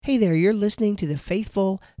Hey there, you're listening to the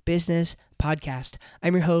Faithful Business Podcast.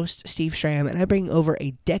 I'm your host, Steve Schramm, and I bring over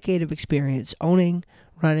a decade of experience owning,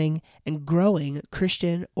 running, and growing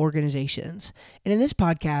Christian organizations. And in this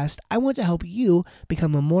podcast, I want to help you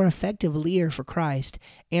become a more effective leader for Christ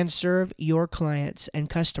and serve your clients and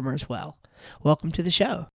customers well. Welcome to the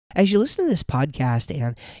show. As you listen to this podcast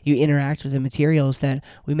and you interact with the materials that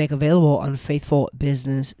we make available on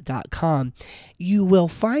faithfulbusiness.com, you will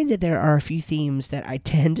find that there are a few themes that I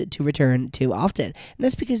tend to return to often. And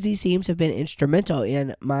that's because these themes have been instrumental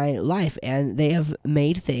in my life, and they have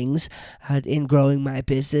made things in growing my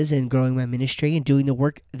business and growing my ministry and doing the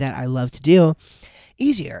work that I love to do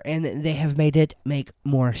easier, and they have made it make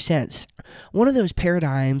more sense. One of those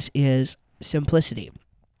paradigms is simplicity.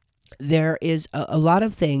 There is a lot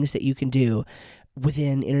of things that you can do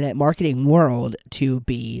within internet marketing world to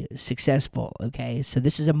be successful, okay? So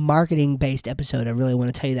this is a marketing-based episode. I really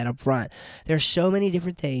want to tell you that up front. There's so many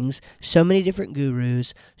different things, so many different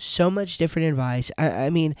gurus, so much different advice. I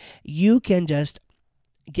mean, you can just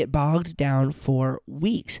get bogged down for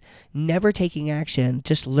weeks, never taking action,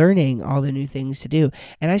 just learning all the new things to do.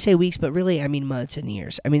 And I say weeks, but really I mean months and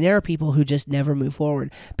years. I mean, there are people who just never move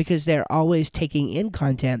forward because they're always taking in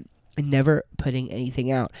content and never putting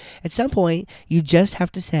anything out. At some point, you just have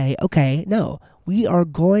to say, okay, no, we are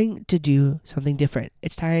going to do something different.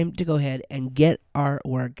 It's time to go ahead and get our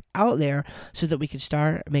work out there so that we can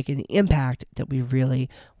start making the impact that we really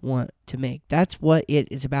want to make. That's what it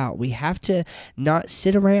is about. We have to not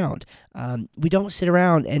sit around. We don't sit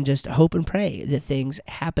around and just hope and pray that things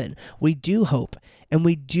happen. We do hope and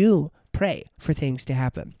we do pray for things to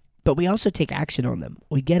happen. But we also take action on them.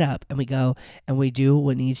 We get up and we go and we do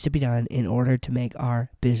what needs to be done in order to make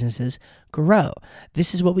our businesses grow.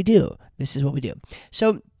 This is what we do. This is what we do.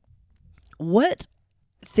 So what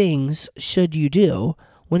things should you do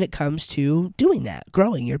when it comes to doing that,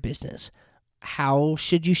 growing your business? How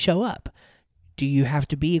should you show up? Do you have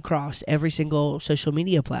to be across every single social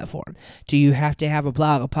media platform? Do you have to have a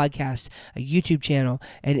blog, a podcast, a YouTube channel,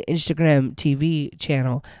 an Instagram TV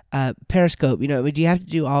channel, Periscope? Do you have to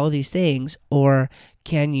do all of these things, or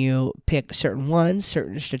can you pick certain ones,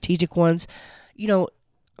 certain strategic ones?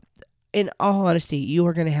 In all honesty, you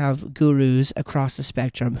are going to have gurus across the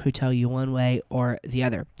spectrum who tell you one way or the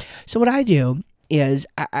other. So what I do is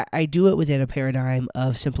I do it within a paradigm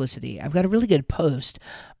of simplicity. I've got a really good post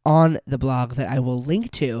on the blog that I will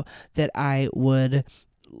link to that I would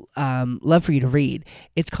love for you to read.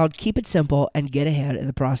 It's called Keep It Simple and Get Ahead in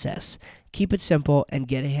the Process. Keep it simple and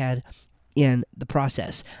get ahead in the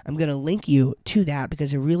process. I'm going to link you to that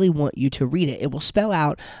because I really want you to read it. It will spell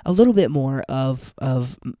out a little bit more of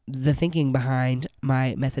the thinking behind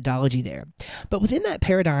my methodology there. But within that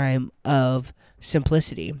paradigm of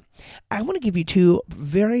simplicity, I want to give you two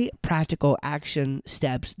very practical action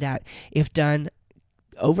steps that, if done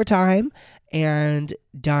over time and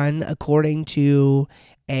done according to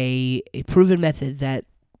a proven method that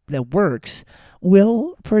works,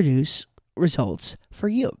 will produce results for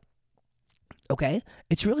you. Okay?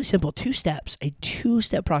 It's really simple. 2 steps, a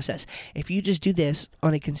 2-step process. If you just do this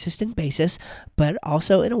on a consistent basis, but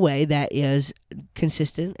also in a way that is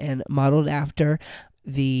consistent and modeled after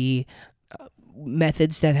the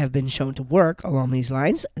methods that have been shown to work along these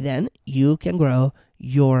lines, then you can grow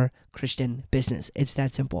your Christian business. It's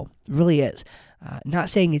that simple. It really is. Not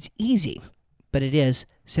saying it's easy, but it is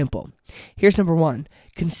simple. Here's number 1.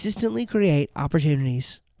 Consistently create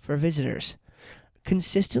opportunities for visitors.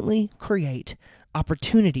 Consistently create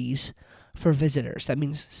opportunities for visitors. That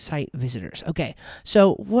means site visitors. Okay,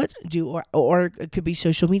 so what do, or it could be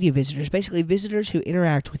social media visitors, basically visitors who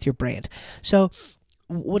interact with your brand. So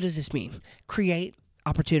what does this mean? Create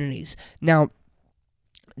opportunities. Now,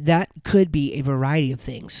 that could be a variety of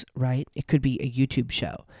things, right? It could be a YouTube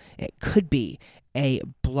show. It could be a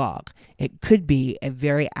blog. It could be a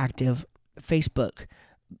very active Facebook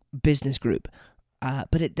business group.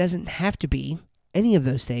 But it doesn't have to be any of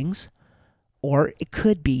those things, or it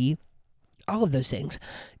could be all of those things.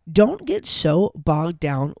 Don't get so bogged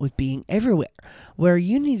down with being everywhere. What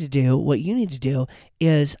you need to do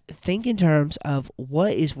is think in terms of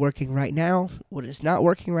what is working right now, what is not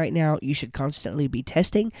working right now. You should constantly be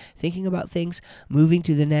testing, thinking about things, moving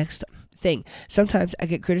to the next thing. Sometimes I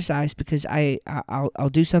get criticized because I'll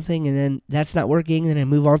do something and then that's not working, and then I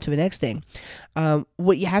move on to the next thing.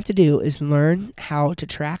 What you have to do is learn how to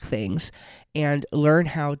track things and learn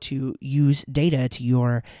how to use data to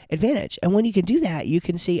your advantage. And when you can do that, you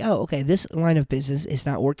can see, oh, okay, this line of business is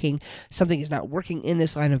not working. Something is not working in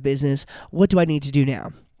this line of business. What do I need to do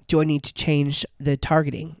now Do I need to change the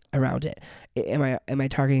targeting around it? Am I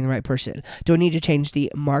targeting the right person? Do I need to change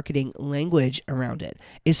the marketing language around it?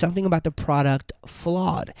 Is something about the product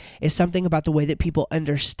flawed? Is something about the way that people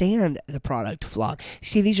understand the product flawed?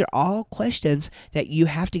 See, these are all questions that you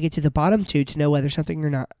have to get to the bottom to know whether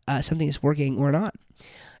something is working or not.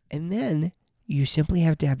 And then you simply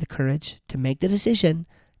have to have the courage to make the decision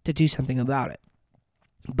to do something about it.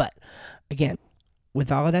 But again,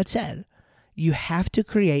 with all of that said, you have to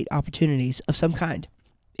create opportunities of some kind.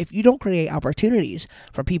 If you don't create opportunities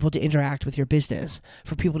for people to interact with your business,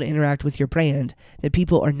 for people to interact with your brand, then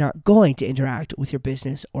people are not going to interact with your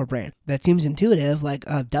business or brand. That seems intuitive, like,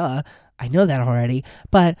 duh, I know that already.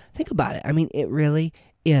 But think about it. I mean, it really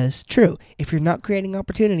is true. If you're not creating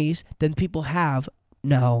opportunities, then people have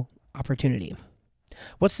no opportunity.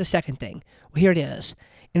 What's the second thing? Well, here it is.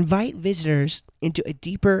 Invite visitors into a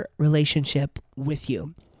deeper relationship with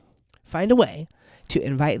you. Find a way to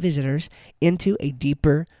invite visitors into a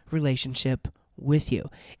deeper relationship with you.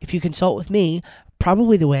 If you consult with me,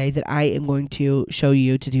 probably the way that I am going to show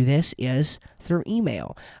you to do this is through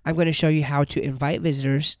email. I'm going to show you how to invite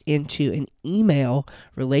visitors into an email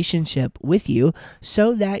relationship with you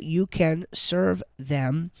so that you can serve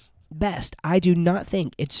them best. I do not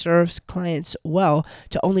think it serves clients well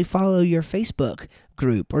to only follow your Facebook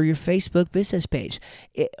group or your Facebook business page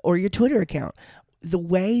or your Twitter account. The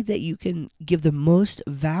way that you can give the most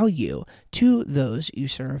value to those you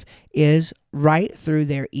serve is right through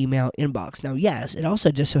their email inbox. Now, yes, it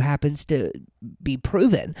also just so happens to be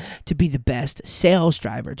proven to be the best sales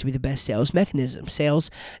driver, to be the best sales mechanism.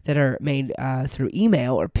 Sales that are made through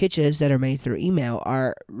email or pitches that are made through email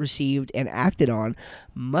are received and acted on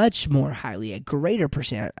much more highly, a greater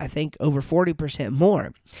percent, I think over 40%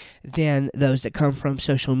 more than those that come from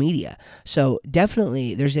social media. So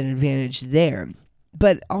definitely there's an advantage there.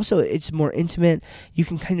 But also, it's more intimate. You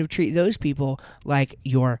can kind of treat those people like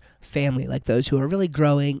your family, like those who are really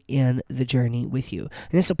growing in the journey with you.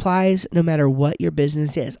 And this applies no matter what your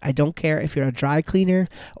business is. I don't care if you're a dry cleaner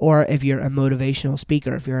or if you're a motivational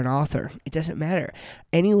speaker, if you're an author. It doesn't matter.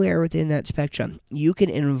 Anywhere within that spectrum, you can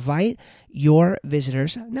invite your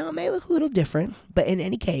visitors. Now, it may look a little different, but in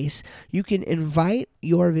any case, you can invite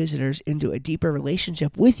your visitors into a deeper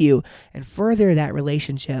relationship with you and further that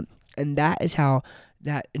relationship. And that is how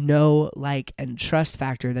that know, like, and trust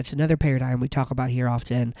factor, that's another paradigm we talk about here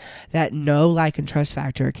often, that know, like, and trust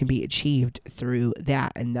factor can be achieved through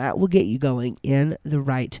that. And that will get you going in the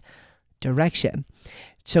right direction.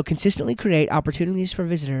 So consistently create opportunities for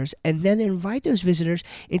visitors and then invite those visitors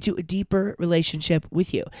into a deeper relationship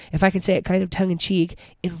with you. If I can say it kind of tongue-in-cheek,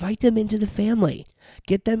 invite them into the family.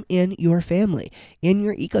 Get them in your family, in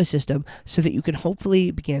your ecosystem, so that you can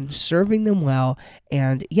hopefully begin serving them well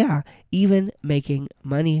and, even making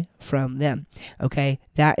money from them. Okay,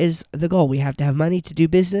 that is the goal. We have to have money to do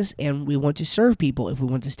business, and we want to serve people if we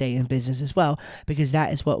want to stay in business as well, because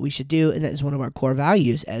that is what we should do, and that is one of our core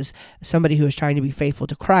values as somebody who is trying to be faithful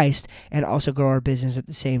to Christ and also grow our business at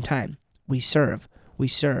the same time. We serve,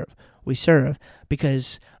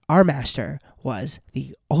 because our master was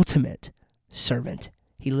the ultimate servant.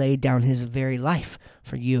 He laid down his very life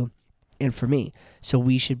for you and for me. So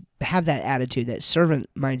we should have that attitude, that servant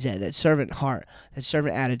mindset, that servant heart, that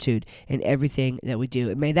servant attitude in everything that we do.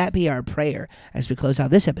 And may that be our prayer as we close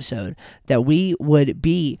out this episode, that we would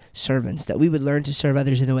be servants, that we would learn to serve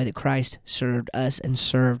others in the way that Christ served us and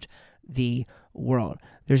served the world.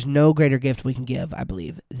 There's no greater gift we can give, I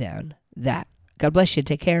believe, than that. God bless you.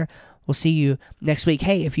 Take care. We'll see you next week.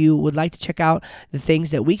 Hey, if you would like to check out the things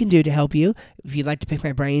that we can do to help you, if you'd like to pick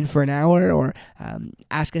my brain for an hour or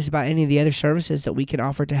ask us about any of the other services that we can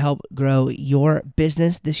offer to help grow your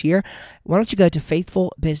business this year, why don't you go to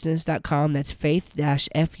faithfulbusiness.com. That's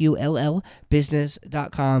faith-full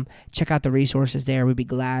business.com. Check out the resources there. We'd be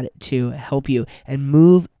glad to help you and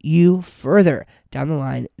move you further down the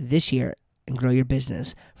line this year and grow your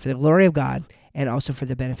business for the glory of God and also for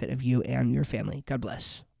the benefit of you and your family. God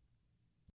bless.